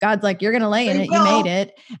 God's like, you're going to lay in Free it. You will. made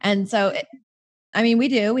it. And so,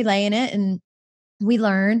 we lay in it and we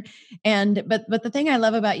learn. But the thing I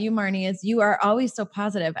love about you, Marnie, is you are always so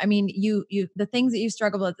positive. I mean, the things that you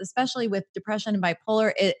struggle with, especially with depression and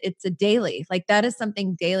bipolar, it's a daily, like that is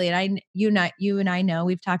something daily. And you and I know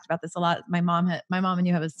we've talked about this a lot. My mom and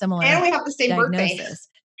you have a similar And we have the same birthday. diagnosis.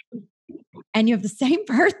 And you have the same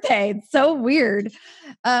birthday. It's so weird.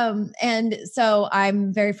 And so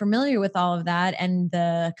I'm very familiar with all of that and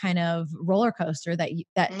the kind of roller coaster that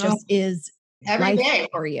just is every life day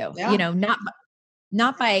for you, Yeah.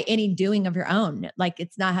 not by any doing of your own. Like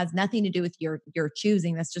has nothing to do with your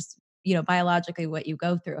choosing. That's just, biologically what you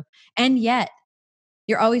go through. And yet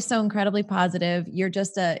you're always so incredibly positive. You're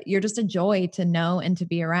just a joy to know and to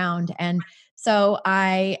be around. And so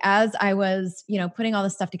as I was, putting all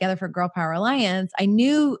this stuff together for Girl Power Alliance, I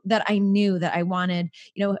knew that I wanted,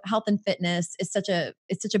 health and fitness is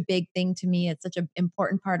it's such a big thing to me. It's such an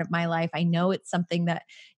important part of my life. I know it's something that,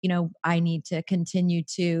 I need to continue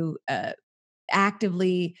to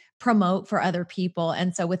actively promote for other people.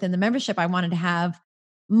 And so within the membership, I wanted to have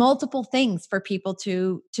multiple things for people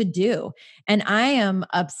to do. And I am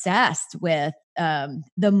obsessed with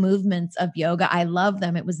the movements of yoga. I love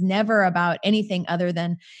them. It was never about anything other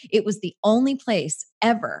than it was the only place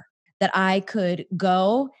ever that I could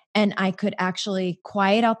go and I could actually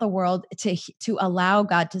quiet out the world to allow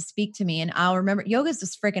God to speak to me. And I'll remember yoga is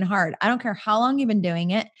just freaking hard. I don't care how long you've been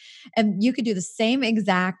doing it, and you could do the same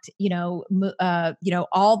exact,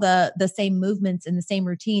 all the same movements in the same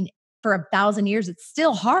routine for 1,000 years. It's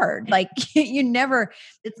still hard. Like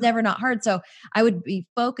it's never not hard. So I would be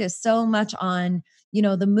focused so much on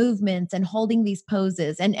the movements and holding these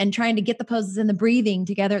poses and trying to get the poses and the breathing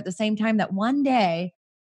together at the same time, that one day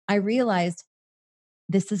I realized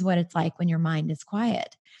this is what it's like when your mind is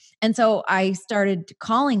quiet. And so I started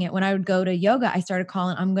calling it, when I would go to yoga, I started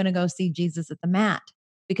calling, I'm going to go see Jesus at the mat,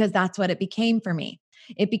 because that's what it became for me.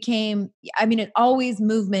 It became, I mean,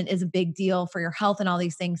 movement is a big deal for your health and all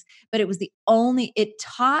these things, but it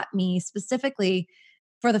taught me specifically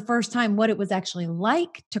for the first time what it was actually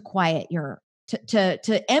like to quiet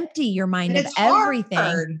to empty your mind And of it's everything.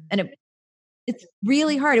 hard. And it's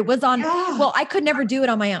really hard. It was well, I could never do it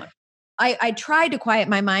on my own. I tried to quiet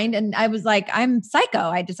my mind and I was like, I'm psycho.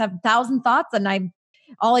 I just have 1,000 thoughts and I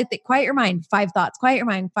think, quiet your mind, 5 thoughts, quiet your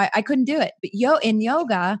mind. I couldn't do it. But in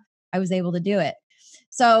yoga, I was able to do it.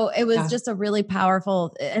 So it was just a really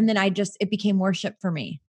powerful, and then it became worship for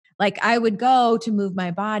me. Like I would go to move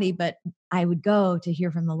my body, but I would go to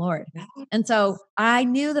hear from the Lord. And so I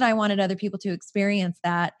knew that I wanted other people to experience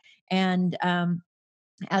that. And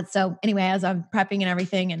so anyway, as I'm prepping and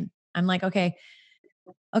everything, and I'm like, okay,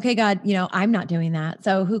 God, I'm not doing that.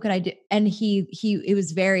 So who could I do? And it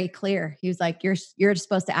was very clear. He was like, you're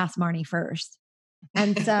supposed to ask Marnie first.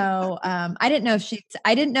 And so I didn't know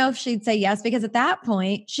if she'd say yes, because at that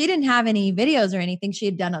point she didn't have any videos or anything. She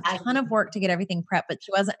had done a ton of work to get everything prepped, but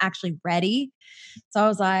she wasn't actually ready. So I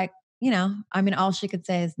was like, I mean, all she could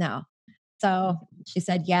say is no. So she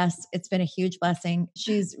said yes. It's been a huge blessing.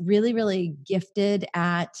 She's really, really gifted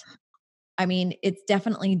at, I mean, it's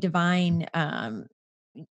definitely divine.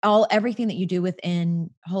 Everything that you do within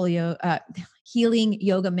Healing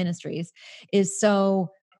Yoga Ministries is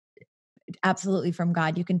so absolutely from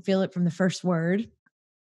God. You can feel it from the first word.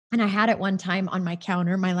 And I had it one time on my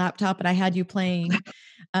counter, my laptop, and I had you playing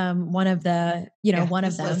one of the, Yeah, one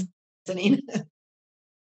of them. Listening.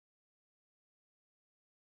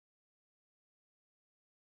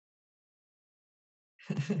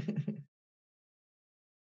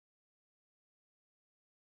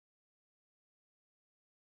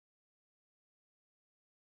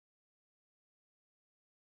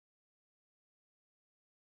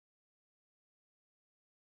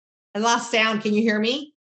 I lost sound. Can you hear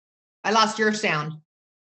me? I lost your sound.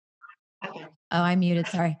 Okay. Oh, I muted.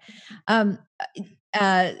 Sorry.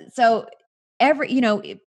 So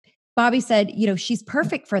Bobby said, she's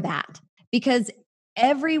perfect for that, because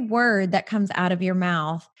every word that comes out of your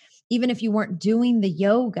mouth, even if you weren't doing the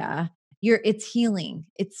yoga, it's healing.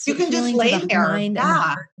 It's You can just healing to lay the there. mind and the Yeah.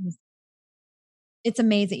 heart. It's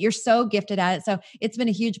amazing. You're so gifted at it. So it's been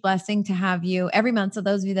a huge blessing to have you every month. So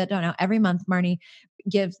those of you that don't know, every month Marnie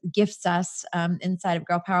gifts us inside of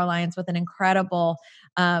Girl Power Alliance with an incredible,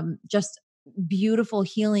 just beautiful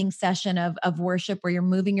healing session of worship, where you're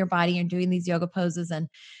moving your body and doing these yoga poses, and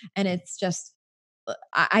it's just,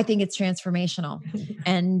 I think it's transformational.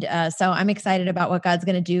 And so I'm excited about what God's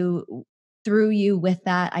going to do through you with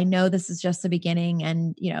that. I know this is just the beginning,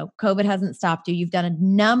 and COVID hasn't stopped you. You've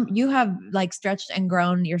done you have like stretched and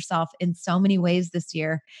grown yourself in so many ways this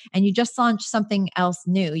year, and you just launched something else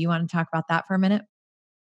new. You want to talk about that for a minute?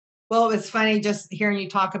 Well, it's funny just hearing you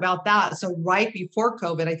talk about that. So right before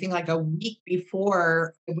COVID, I think like a week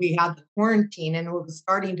before we had the quarantine and it was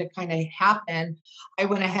starting to kind of happen, I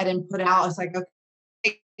went ahead and put out, I was like,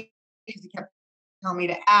 okay, he kept telling me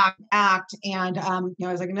to act. And, I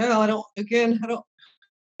was like, no, I don't, again, I don't.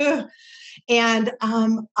 Ugh. And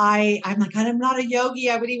I'm like, I'm not a yogi.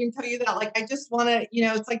 I would even tell you that. Like, I just want to,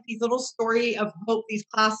 it's like these little story of hope, these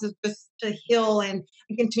classes just to heal and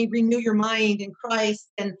again to renew your mind in Christ.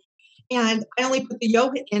 And I only put the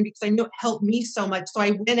yoga in because I knew it helped me so much. So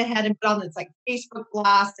I went ahead and put on this like Facebook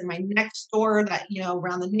blast in my next door that,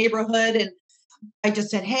 around the neighborhood. And I just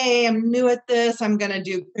said, hey, I'm new at this. I'm going to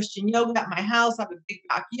do Christian yoga at my house. I have a big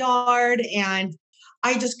backyard. And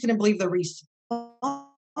I just couldn't believe the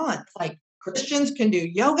response. Like, Christians can do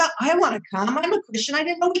yoga. I want to come. I'm a Christian. I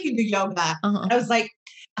didn't know we could do yoga. I was like,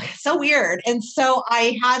 so weird. And so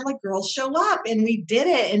I had like girls show up and we did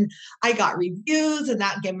it. And I got reviews, and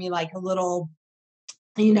that gave me like a little,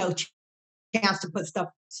 chance to put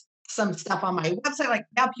some stuff on my website. Like,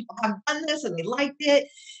 yeah, people have done this and they liked it.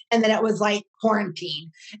 And then it was like quarantine.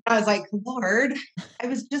 And I was like, Lord, I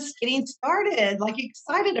was just getting started, like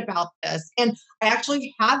excited about this. And I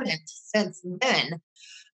actually haven't since then.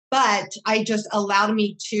 But I just allowed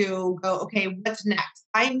me to go, okay, what's next?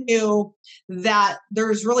 I knew that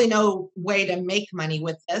there's really no way to make money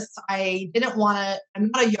with this. I didn't want to,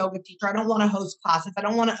 I'm not a yoga teacher. I don't want to host classes. I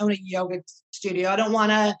don't want to own a yoga studio. I don't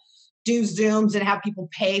want to do Zooms and have people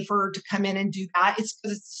pay to come in and do that. It's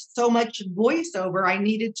because it's so much voiceover. I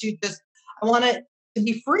needed to I want it to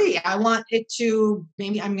be free. I want it to,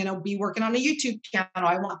 maybe I'm going to be working on a YouTube channel.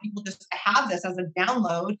 I want people just to have this as a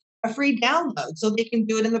free download, so they can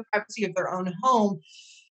do it in the privacy of their own home.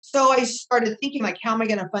 So I started thinking, like, how am I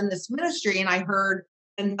going to fund this ministry? And I heard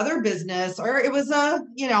another business, or it was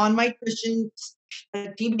on my Christian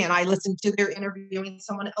TV, and I listened to their interviewing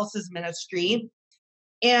someone else's ministry.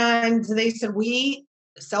 And they said, we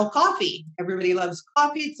sell coffee. Everybody loves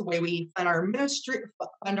coffee. It's the way we fund our ministry.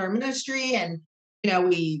 And,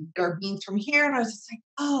 we get our beans from here. And I was just like,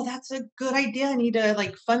 oh, that's a good idea. I need to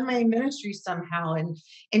like fund my ministry somehow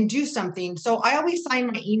and do something. So I always sign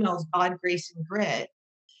my emails, God, Grace, and Grit.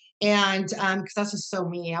 And because that's just so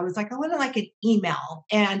me, I was like, I want like an email.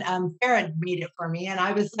 And Farah made it for me. And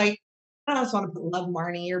I was like, I don't just want to put love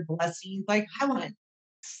Marnie or blessings. Like, I want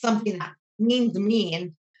something that means me.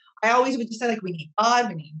 And I always would just say, like, we need God,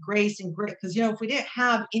 we need grace and grit. Because, if we didn't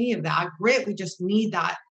have any of that grit, we just need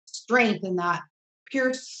that strength and that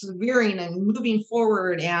persevering and moving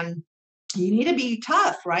forward. And you need to be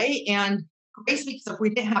tough, right? And grace, because if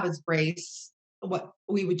we didn't have his grace, what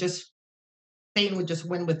we would just, Satan would just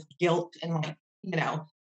win with guilt and like,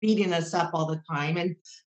 beating us up all the time. And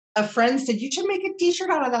a friend said, you should make a t-shirt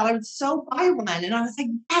out of that. I would so buy one. And I was like,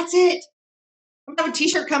 that's it. I have a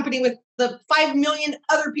t-shirt company with the 5 million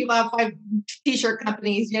other people have 5 t-shirt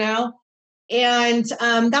companies, and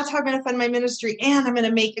that's how I'm going to fund my ministry. And I'm going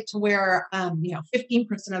to make it to where, 15%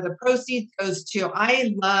 of the proceeds goes to,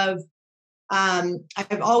 I've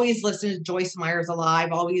always listened to Joyce Myers a lot.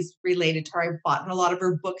 I've always related to her. I've bought a lot of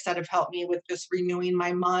her books that have helped me with just renewing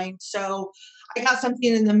my mind. So I got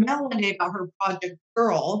something in the mail one day about her Project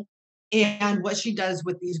Girl and what she does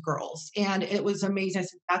with these girls. And it was amazing. I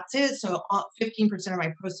said, that's it. So 15% of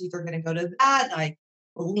my proceeds are going to go to that. I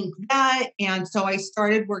will link that. And so I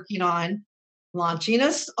started working on launching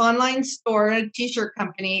a online store, a t-shirt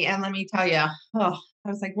company. And let me tell you, I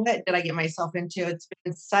was like, what did I get myself into? It's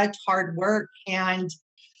been such hard work and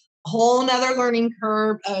a whole nother learning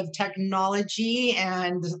curve of technology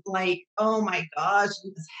and like, oh my gosh,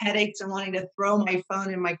 these headaches and wanting to throw my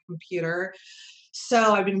phone in my computer.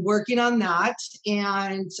 So I've been working on that.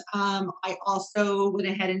 And I also went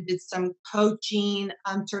ahead and did some coaching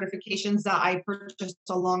certifications that I purchased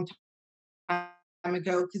a long time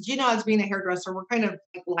ago. Because, as being a hairdresser, we're kind of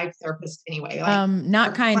like life therapists anyway. Like Not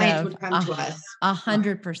our kind clients of, would come to us.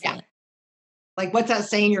 100%. Like what's that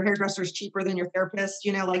saying? Your hairdresser is cheaper than your therapist,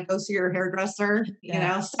 like go see your hairdresser,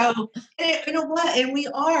 Yeah. So you know what? And we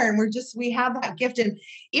are, and we have that gift. And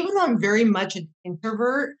even though I'm very much an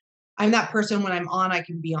introvert, I'm that person when I'm on, I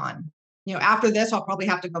can be on. After this, I'll probably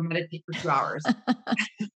have to go meditate for 2 hours,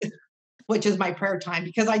 which is my prayer time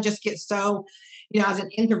because I just get so, as an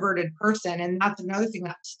introverted person. And that's another thing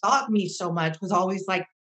that stopped me so much was always like,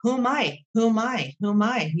 who am I? Who am I? Who am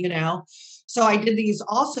I? So I did these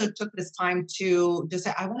also took this time to just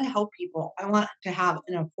say, I want to help people. I want to have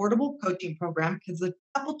an affordable coaching program because the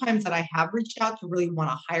couple times that I have reached out to really want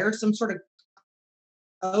to hire some sort of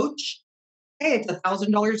coach, hey, it's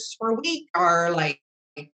 $1,000 for a week or like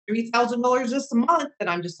 $3,000 this month. And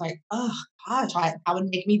I'm just like, oh gosh, that would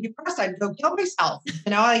make me depressed. I'd go kill myself.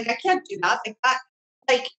 Like I can't do that. Like that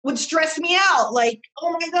would stress me out. Like,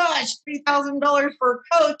 oh my gosh, $3,000 for a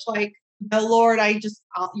coach. Like, the Lord,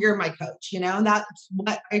 you're my coach, and that's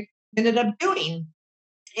what I ended up doing.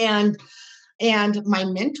 And my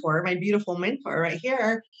mentor, my beautiful mentor right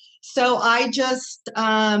here. So I just,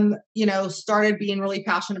 started being really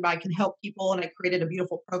passionate about I can help people. And I created a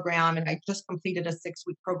beautiful program and I just completed a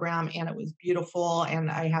 6-week program and it was beautiful.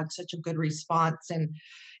 And I had such a good response and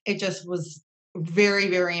it just was very,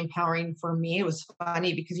 very empowering for me. It was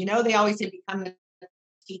funny because, they always say become the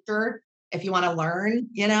teacher if you want to learn,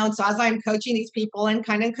 and so as I'm coaching these people and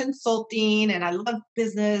kind of consulting and I love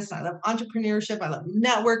business, I love entrepreneurship, I love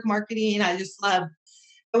network marketing. It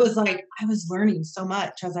was like I was learning so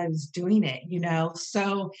much as I was doing it,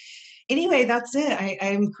 So anyway, that's it.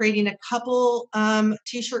 I'm creating a couple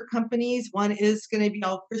t-shirt companies. One is going to be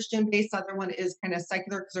all Christian based. The other one is kind of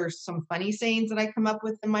secular because there's some funny sayings that I come up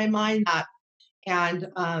with in my mind and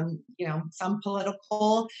some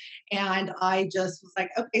political. And I just was like,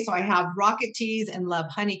 okay, so I have Rocket Tees and Love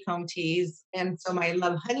Honeycomb Tees. And so my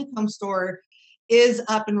Love Honeycomb store is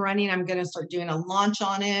up and running. I'm going to start doing a launch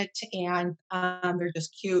on it. And they're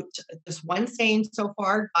just cute. Just one saying so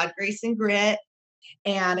far, God, grace, and grit.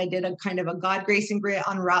 And I did a kind of a God, grace, and grit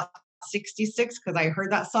on Route 66 because I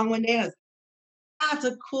heard that song one day. And I was that's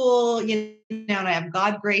a cool, and I have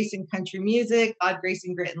God, grace, and country music, God, grace,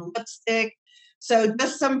 and grit, and lipstick. So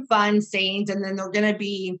just some fun sayings. And then they're going to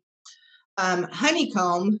be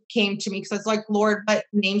Honeycomb came to me because I was like, Lord, what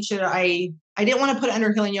name should I didn't want to put it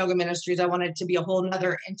under Healing Yoga Ministries. I wanted it to be a whole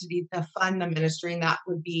nother entity to fund the ministry. And that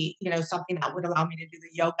would be, something that would allow me to do the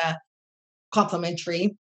yoga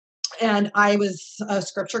complimentary. And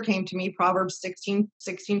scripture came to me, Proverbs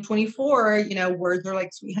 16:24, words are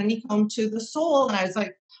like sweet honeycomb to the soul. And I was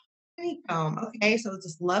like, honeycomb. Okay. So it's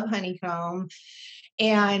just love honeycomb.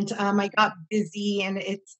 And I got busy and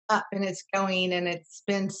it's up and it's going. And it's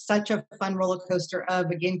been such a fun roller coaster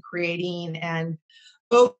of, again, creating and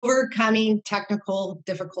overcoming technical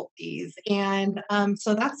difficulties. And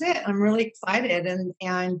so that's it. I'm really excited.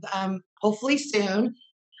 And hopefully soon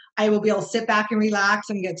I will be able to sit back and relax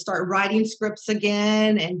and start writing scripts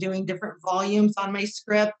again and doing different volumes on my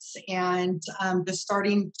scripts and just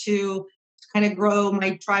starting to kind of grow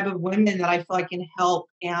my tribe of women that I feel I can help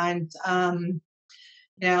and,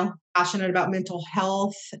 passionate about mental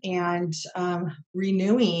health and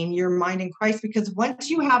renewing your mind in Christ. Because once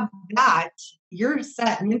you have that, you're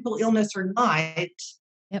set, mental illness or not.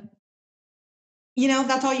 Yep.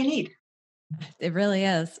 That's all you need. It really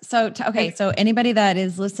is. So, okay. So anybody that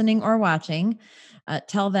is listening or watching,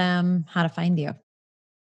 tell them how to find you.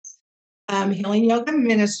 Healing Yoga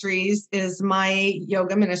Ministries is my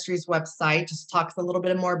yoga ministries website. Just talks a little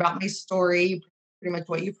bit more about my story, pretty much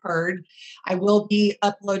what you've heard. I will be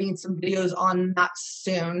uploading some videos on that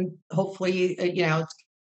soon. Hopefully, it's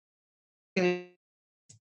going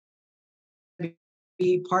to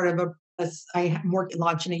be part of I'm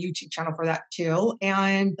launching a YouTube channel for that too.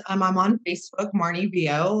 And I'm on Facebook, Marnie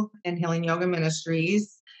Vio and Healing Yoga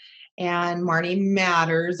Ministries, and Marnie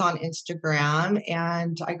Matters on Instagram.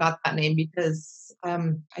 And I got that name because I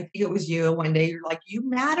think it was you one day. You're like, you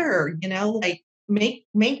matter, like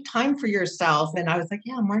make time for yourself. And I was like,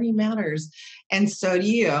 yeah, Marnie Matters. And so do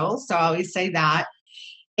you. So I always say that.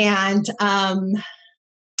 And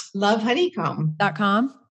Love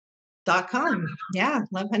Honeycomb.com. Yeah,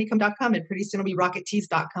 lovehoneycomb.com. And pretty soon it'll be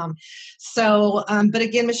rockettees.com. So, but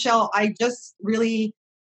again, Michelle, I just really,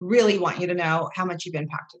 really want you to know how much you've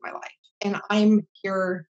impacted my life. And I'm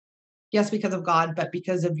here, yes, because of God, but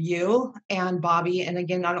because of you and Bobby. And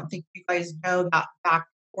again, I don't think you guys know that back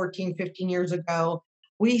 14, 15 years ago,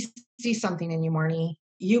 we see something in you, Marnie.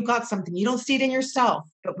 You got something. You don't see it in yourself,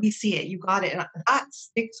 but we see it. You got it. And that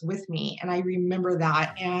sticks with me. And I remember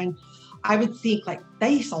that. And I would think like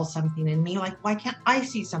they saw something in me. Like, why can't I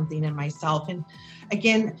see something in myself? And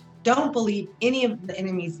again, don't believe any of the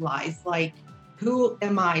enemy's lies. Like, who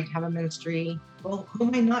am I to have a ministry? Well, who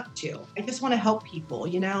am I not to? I just want to help people,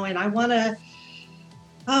 and I want to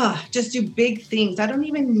just do big things. I don't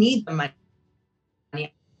even need the money.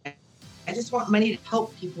 I just want money to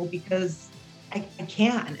help people because I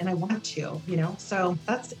can and I want to, so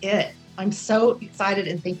that's it. I'm so excited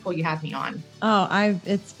and thankful you had me on. Oh,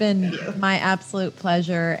 it's been my absolute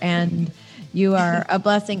pleasure. And you are a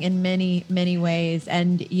blessing in many, many ways.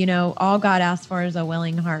 And, all God asks for is a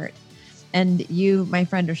willing heart. And you, my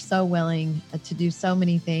friend, are so willing to do so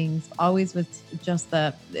many things, always with just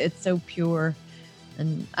it's so pure.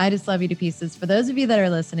 And I just love you to pieces. For those of you that are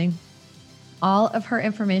listening, all of her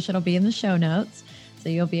information will be in the show notes. So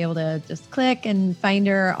you'll be able to just click and find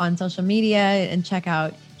her on social media and check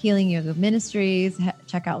out Healing Yoga Ministries,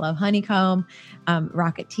 check out Love Honeycomb,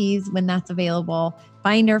 Rocket Teas when that's available.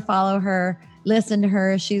 Find her, follow her, listen to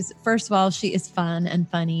her. First of all, she is fun and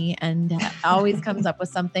funny and always comes up with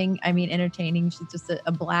something, entertaining. She's just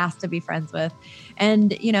a blast to be friends with.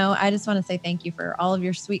 And, I just want to say thank you for all of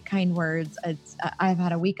your sweet, kind words. I've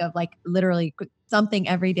had a week of like literally something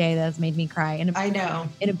every day that has made me cry in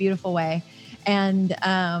a beautiful way. And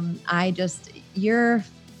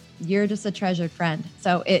you're just a treasured friend.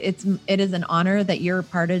 So it is an honor that you're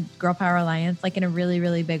part of Girl Power Alliance, like in a really,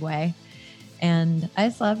 really big way. And I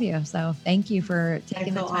just love you. So thank you for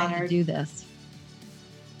taking the time to do this.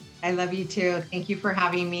 I love you too. Thank you for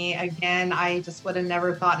having me again. I just would have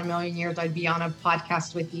never thought in a million years I'd be on a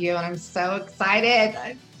podcast with you. And I'm so excited.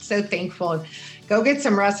 I'm so thankful. Go get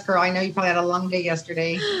some rest, girl. I know you probably had a long day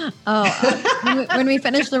yesterday. Oh, when we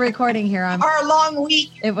finish the recording here, our long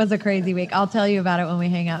week. It was a crazy week. I'll tell you about it when we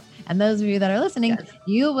hang up. And those of you that are listening,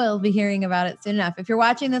 you will be hearing about it soon enough. If you're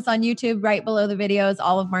watching this on YouTube, right below the video is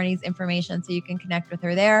all of Marnie's information, so you can connect with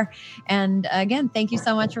her there. And again, thank you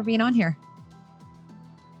so much for being on here.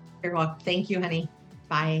 You're welcome. Thank you, honey.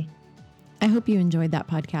 Bye. I hope you enjoyed that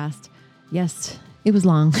podcast. Yes, it was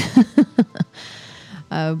long.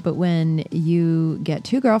 But when you get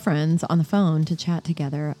two girlfriends on the phone to chat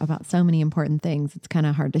together about so many important things, it's kind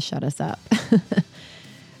of hard to shut us up.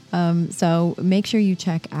 So make sure you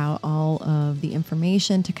check out all of the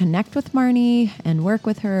information to connect with Marnie and work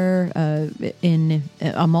with her in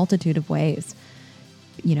a multitude of ways.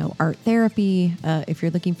 Art therapy, if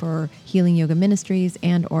you're looking for Healing Yoga Ministries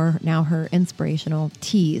or now her inspirational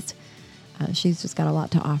teas. She's just got a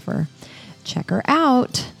lot to offer. Check her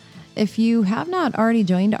out. If you have not already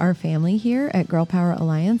joined our family here at Girl Power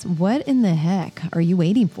Alliance, what in the heck are you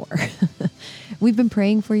waiting for? We've been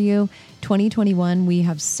praying for you. 2021, we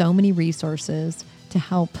have so many resources to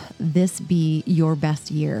help this be your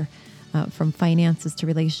best year, from finances to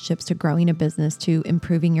relationships to growing a business to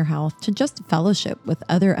improving your health to just fellowship with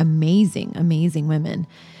other amazing, amazing women.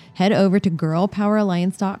 Head over to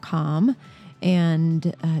girlpoweralliance.com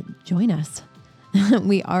and join us.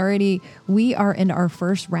 We are in our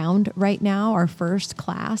first round right now, our first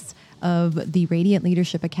class of the Radiant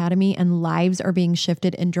Leadership Academy, and lives are being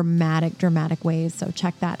shifted in dramatic ways. So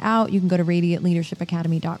check that out. You can go to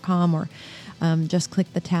radiantleadershipacademy.com or just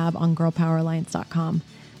click the tab on girlpoweralliance.com.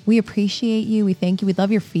 We appreciate you. We thank you. We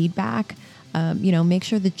love your feedback. Make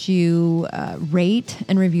sure that you rate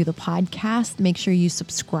and review the podcast. Make sure you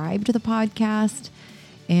subscribe to the podcast.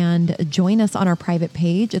 And join us on our private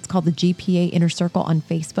page. It's called the GPA Inner Circle on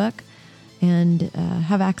Facebook, and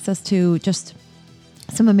have access to just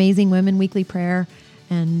some amazing women, weekly prayer,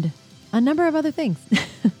 and a number of other things.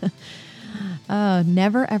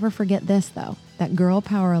 Never, ever forget this, though, that Girl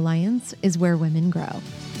Power Alliance is where women grow.